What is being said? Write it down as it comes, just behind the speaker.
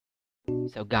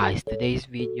So guys, today's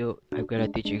video I'm gonna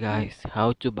teach you guys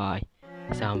how to buy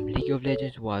some League of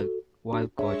Legends wild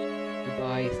cards to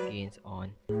buy skins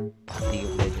on League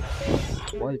of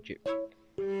Legends Wild Trip.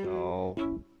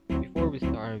 So before we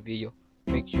start the video,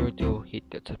 make sure to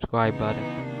hit the subscribe button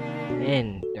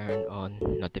and turn on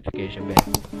notification bell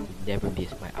to never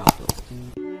miss my uploads.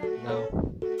 Now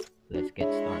let's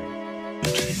get started.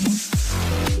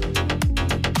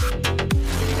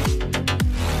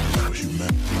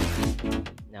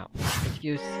 Now, as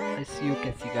you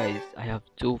can see, guys, I have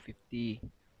 250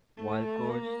 wild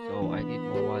cards, so I need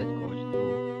more wild cards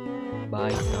to buy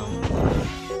some.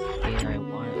 And I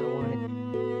wanted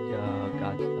the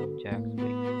God Stuff Jacks.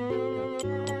 Wait, how much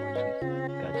is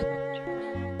God Stuff Jacks?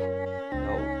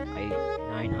 No, I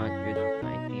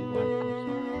 990 wild cards.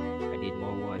 So I need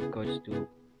more wild cards to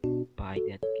buy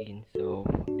that skin. So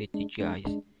let's teach you guys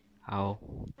how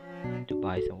to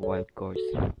buy some wild cards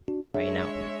right now.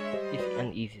 It's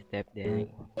an easy step, then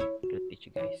I'll teach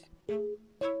you guys. So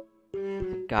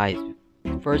guys,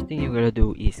 first thing you're gonna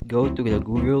do is go to the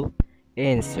Google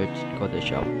and search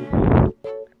codashop.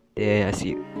 Then as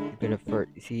you're gonna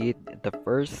first see it at the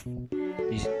first,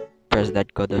 just press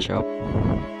that codashop.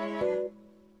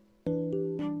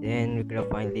 Then you're gonna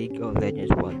find League of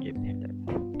Legends Wild Trip there.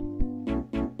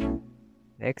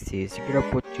 Next is you're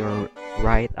gonna put your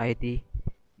right ID.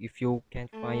 If you can't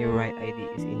find your right ID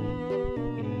is in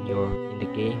the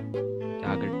game,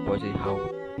 I'm gonna post it how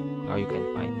you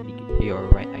can find your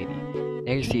right ID.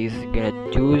 Next is gonna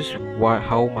choose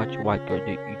how much wild card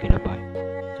you gonna buy.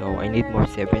 So I need more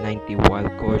 790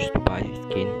 wild cards to buy the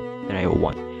skin that I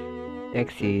want.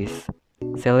 Next is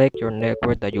select your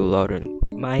network that you load on.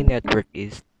 My network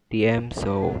is TM,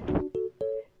 so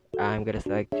I'm gonna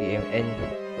select TM. And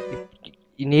if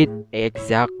you need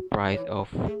exact price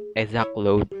of exact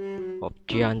load of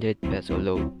 300 peso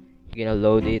load, you're gonna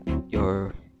load it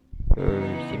your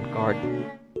SIM card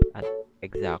at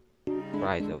exact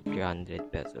price of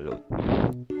 300 peso load.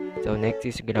 So next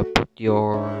is you're gonna put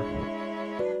your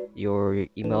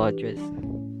email address.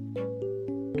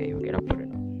 Okay, we're gonna put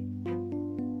it on.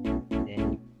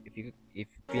 Then if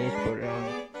finish put it on,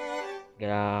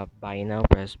 gonna buy now,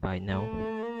 press buy now.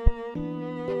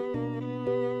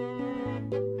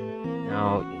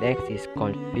 Now next is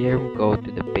confirm, go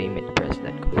to the payment, press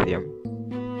that confirm.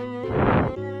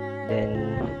 Then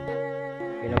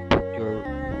you're gonna put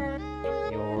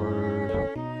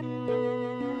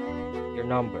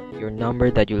your number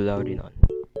that you loaded on.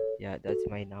 Yeah, that's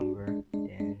my number.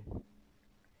 Then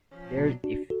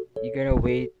if you're gonna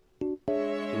wait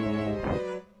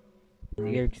to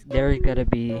there's gonna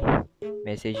be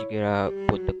message, you gotta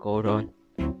put the code on.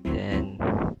 Then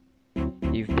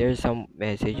if there's some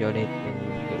message on it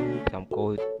and you got some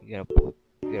code, you gotta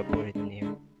put it in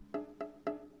here.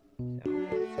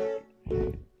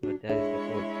 So that is the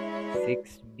code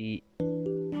 6C6BAB2.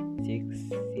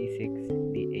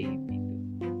 6BAB.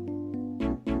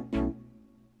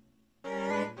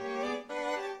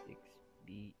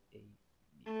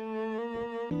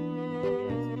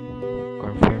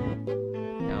 Confirm.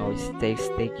 Now it takes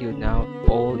thank you. Now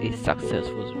all is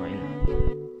successful right now.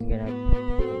 We're gonna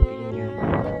continue.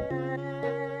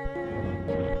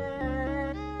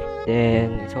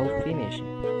 Then it's all finished.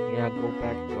 We're gonna go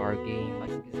back to our game.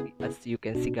 As you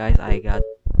can see, guys, I got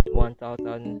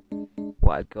 1000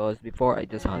 wild cards. Before I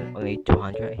just had only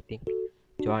 200, I think.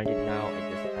 200 now.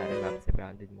 I just added up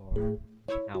 700 more.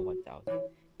 Now 1000.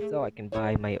 So I can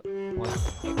buy my one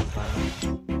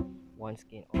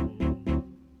skin on.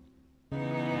 I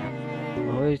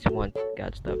always want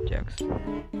God Stuff Jacks.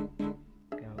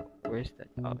 Where's that?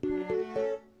 Oh,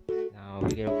 now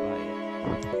we're gonna buy it.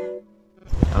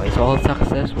 Now it's all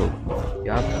successful.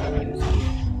 You have to use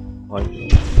on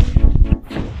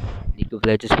League of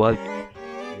Legends Wild.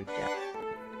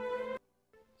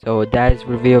 So that is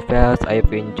review, fellas. I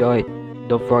hope you enjoyed.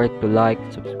 Don't forget to like,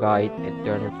 subscribe, and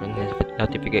turn on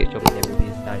notification whenever we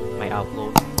start my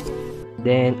upload.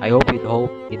 Then I hope it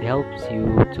helps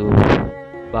you to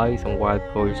buy some wild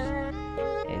cards.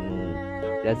 And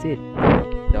that's it.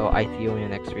 So I see you in the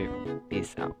next video.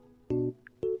 Peace out.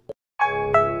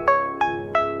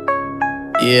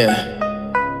 Yeah.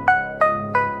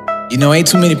 You know, ain't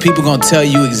too many people gonna tell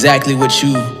you exactly what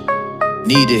you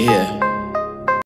need to hear.